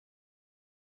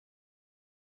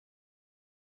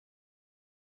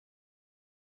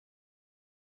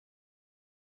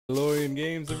Mandalorian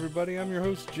Games, everybody. I'm your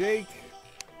host, Jake.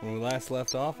 When we last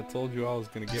left off, I told you I was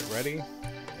gonna get ready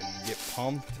and get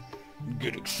pumped,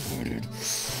 get excited to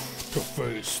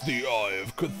face the Eye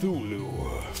of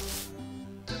Cthulhu.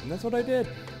 And that's what I did.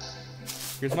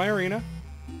 Here's my arena.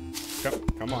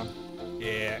 Come on.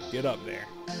 Yeah, get up there.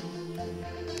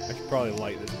 I should probably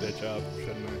light this bitch up,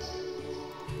 shouldn't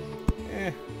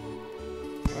I?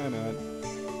 Why not?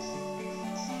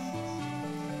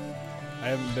 I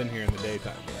haven't been here in the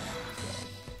daytime yet, so.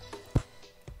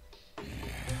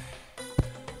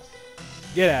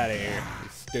 Get out of here, you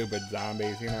stupid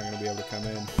zombies. You're not gonna be able to come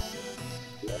in.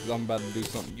 Because I'm about to do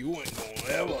something you ain't gonna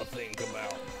ever think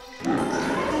about.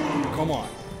 Come on.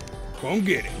 Come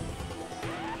get it.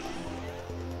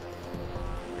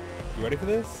 You ready for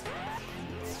this?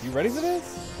 You ready for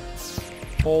this?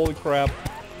 Holy crap.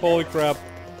 Holy crap.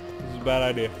 This is a bad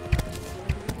idea.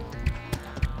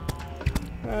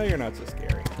 Oh, you're not so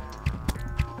scary.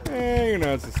 You're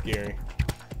not so scary.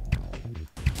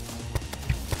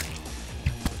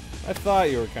 I thought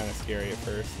you were kind of scary at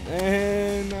first,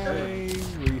 and I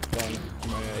refunded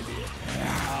my idea.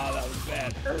 Ah, that was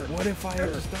bad. What if I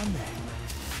had just done that?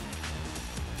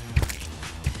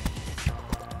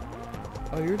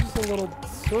 Oh, you're just a little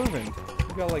servant.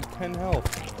 You got like 10 health.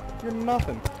 You're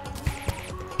nothing.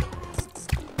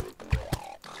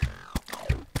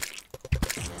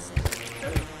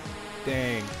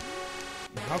 Dang.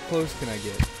 How close can I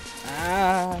get?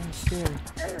 Ah, I'm scared.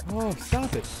 Oh,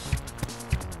 stop it.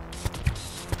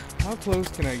 How close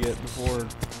can I get before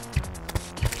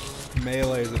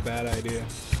melee is a bad idea?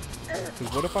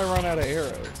 Because what if I run out of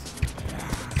arrows?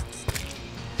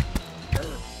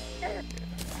 Yeah.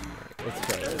 Let's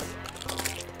try this.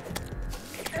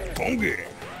 Come get it.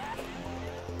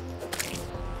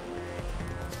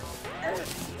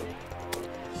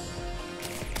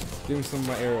 Give me some of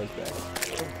my arrows back.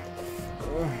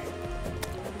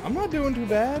 I'm not doing too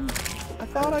bad. I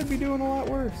thought I'd be doing a lot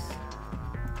worse.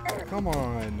 Come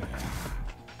on.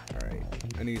 Alright,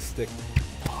 I need a stick.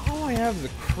 All I have is a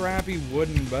crappy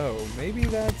wooden bow. Maybe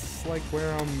that's like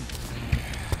where I'm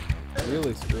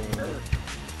really screwing it.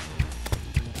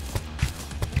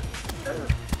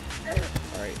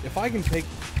 Alright, if I can take...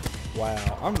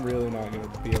 Wow, I'm really not going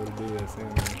to be able to do this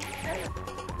anymore.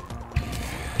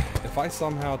 If I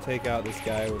somehow take out this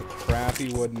guy with a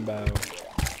crappy wooden bow,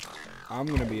 I'm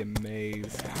gonna be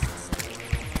amazed.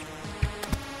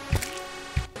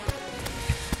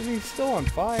 I mean, he's still on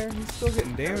fire. He's still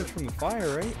getting damage from the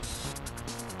fire, right?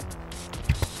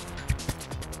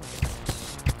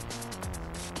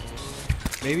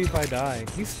 Maybe if I die.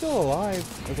 He's still alive,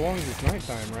 as long as it's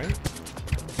nighttime, right?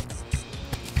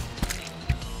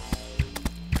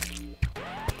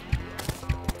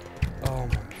 Oh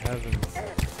my heavens.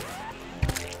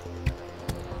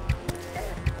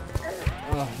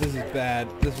 Oh, this is bad.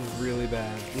 This is really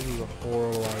bad. This is a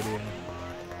horrible idea.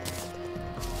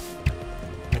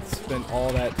 I spent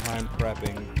all that time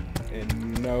prepping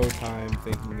and no time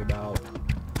thinking about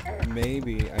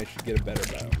maybe I should get a better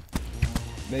bow.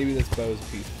 Maybe this bow is a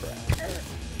piece of crap.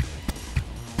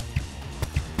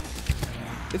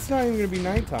 It's not even going to be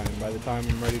nighttime by the time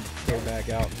I'm ready to go back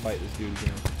out and fight this dude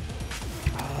again.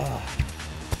 Ah.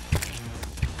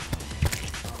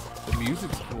 The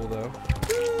music's cool though.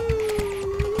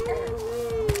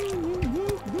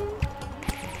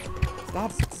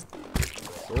 Stop,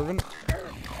 servant.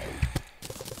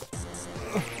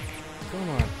 Come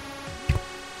on.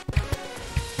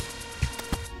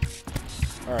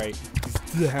 Alright,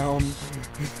 he's down.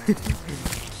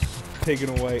 Taking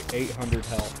away 800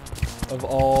 health of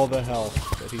all the health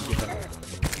that he could have.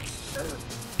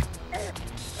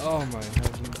 Oh my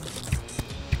heavens.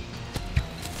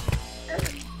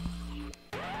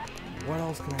 What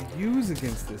else can I use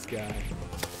against this guy?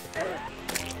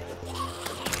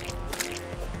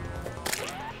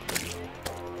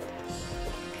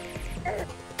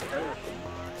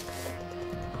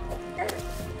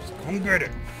 Come get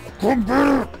it! Come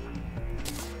get it!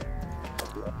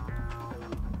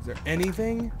 Is there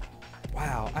anything?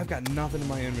 Wow, I've got nothing in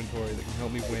my inventory that can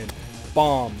help me win.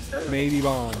 Bombs. Maybe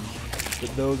bombs.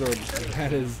 But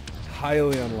that is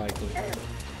highly unlikely.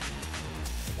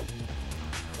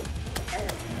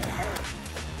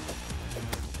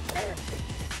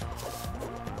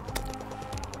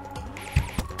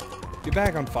 Get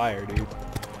back on fire, dude.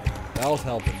 That'll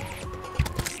help him.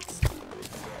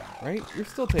 Right? You're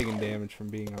still taking damage from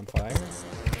being on fire.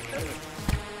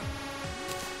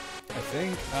 I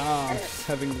think. Ah, I'm just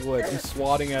having wood. I'm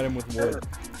swatting at him with wood.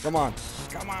 Come on.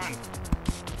 Come on.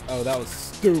 Oh, that was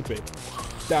stupid.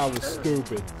 That was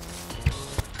stupid.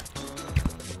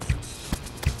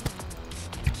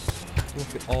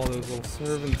 Look at all those little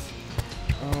servants.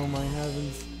 Oh my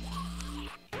heavens.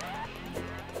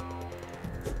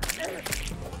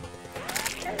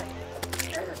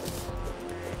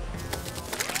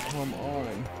 Come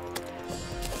on.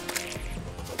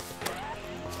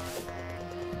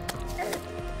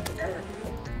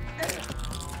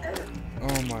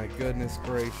 Oh my goodness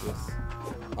gracious.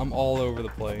 I'm all over the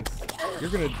place. You're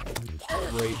gonna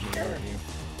rape me, aren't you?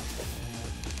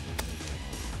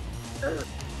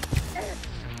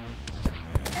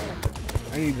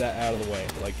 I need that out of the way,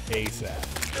 like ASAP.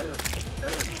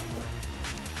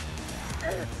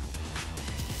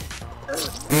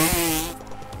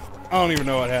 I don't even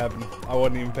know what happened. I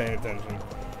wasn't even paying attention.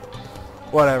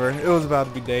 Whatever. It was about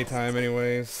to be daytime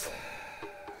anyways.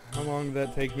 How long did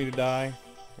that take me to die?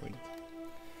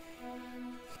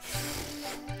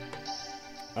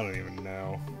 I don't even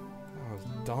know. That was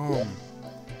dumb.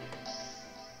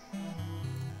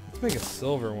 Let's make a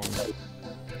silver one.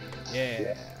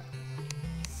 Yeah.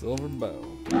 Silver bow.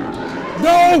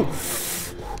 No!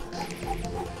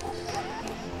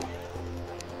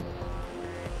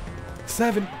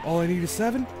 Seven. All I need is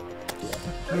 7.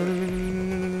 No, no, no, no,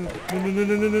 no, no, no, no,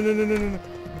 no, no, no, no, no, no.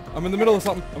 I'm in the middle of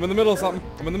something. I'm in the middle of something.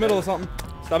 I'm in the middle of something.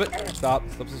 Stop it. Stop.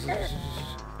 Stop.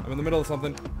 I'm in the middle of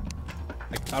something.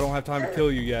 I don't have time to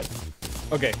kill you yet.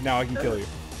 Okay, now I can kill you.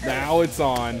 Now it's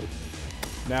on.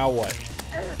 Now what?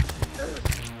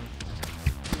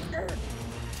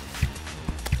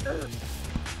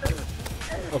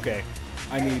 Okay.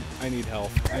 I need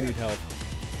help. I need help.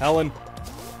 Helen.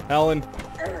 Helen.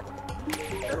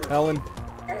 Helen.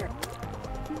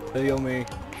 Heal me.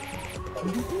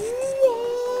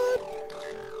 What?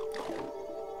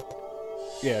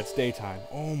 Yeah, it's daytime.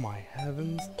 Oh my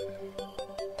heavens.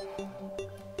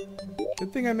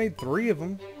 Good thing I made 3 of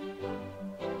them.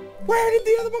 Where did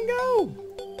the other one go?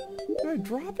 Did I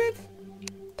drop it?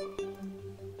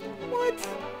 What?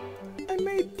 I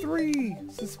made 3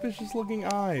 suspicious looking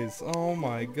eyes. Oh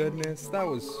my goodness, that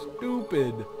was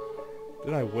stupid.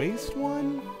 Did I waste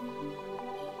one?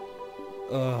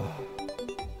 Ugh.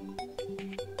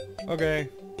 Okay.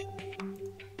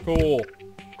 Cool.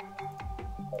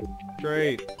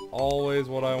 Great. Always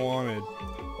what I wanted.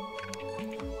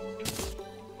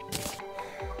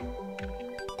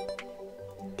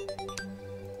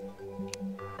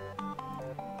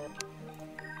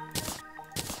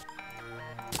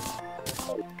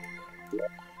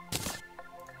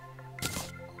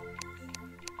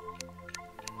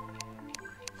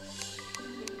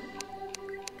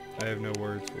 I have no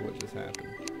words for what just happened.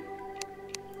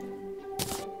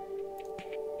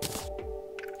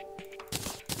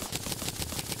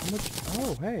 How much?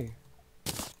 Oh, hey.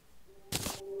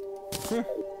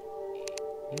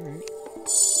 Alright.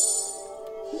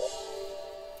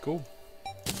 Cool.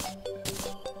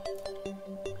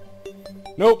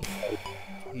 Nope.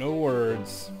 No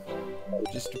words.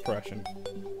 Just depression.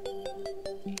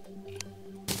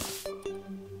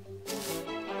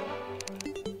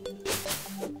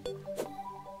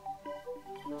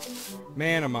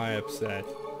 Man, am I upset.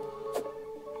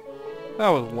 That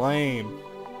was lame.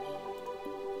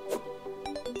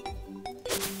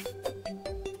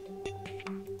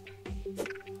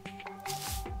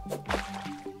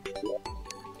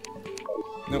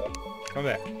 Nope. Come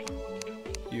back.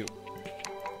 You.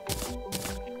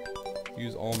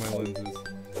 Use all my lenses.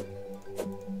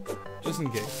 Just in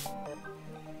case.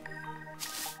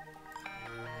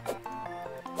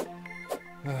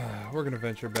 We're gonna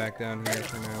venture back down here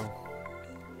for now.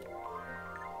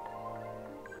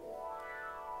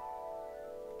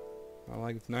 Not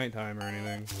like it's nighttime or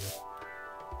anything.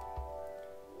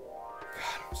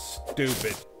 God, I'm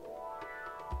stupid.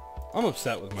 I'm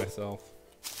upset with myself.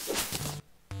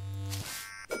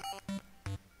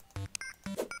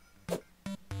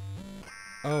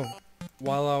 Oh,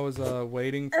 while I was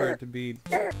waiting for it to be...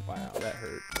 Wow, that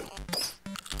hurt.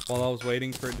 While I was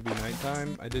waiting for it to be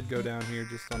nighttime, I did go down here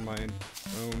just on my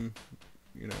own,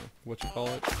 you know, what you call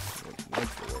it?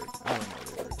 What's the word? I don't know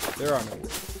the word. There are no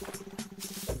words.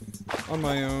 On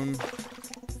my own.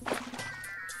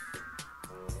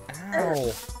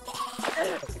 Ow!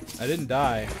 I didn't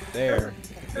die. There.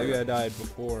 Maybe I died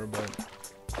before, but...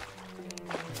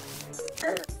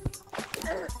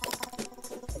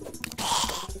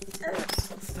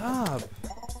 Stop!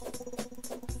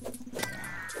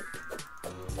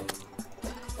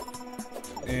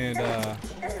 And, I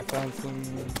found some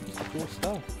cool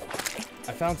stuff.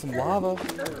 I found some lava.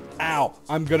 Ow!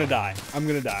 I'm gonna die. I'm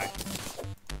gonna die.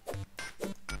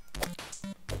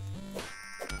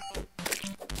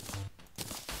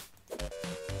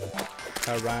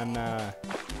 Piranha.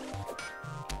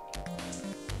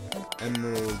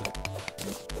 Emerald.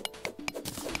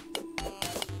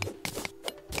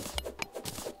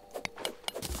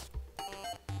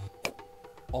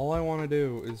 All I want to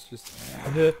do is just...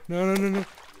 No, no, no, no.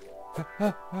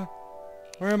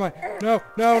 Where am I? No,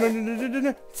 no, no, no, no, no,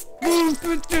 no.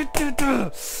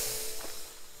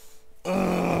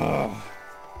 Ugh.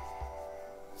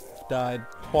 Died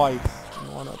twice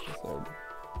in one episode.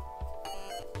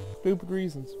 Stupid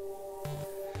reasons.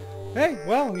 Hey,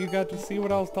 well, you got to see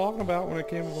what I was talking about when it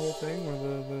came to the whole thing, or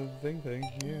the thing.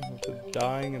 Yeah, with the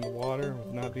dying in the water,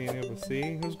 with not being able to see.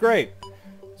 It was great.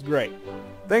 It was great.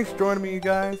 Thanks for joining me, you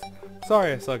guys.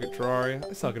 Sorry I suck at Terraria.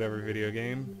 I suck at every video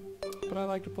game. But I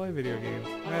like to play video games.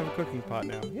 I have a cooking pot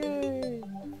now. Yay!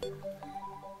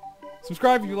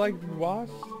 Subscribe if you like to watch.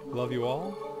 Love you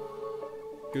all.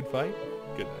 Good fight.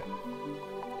 Good night.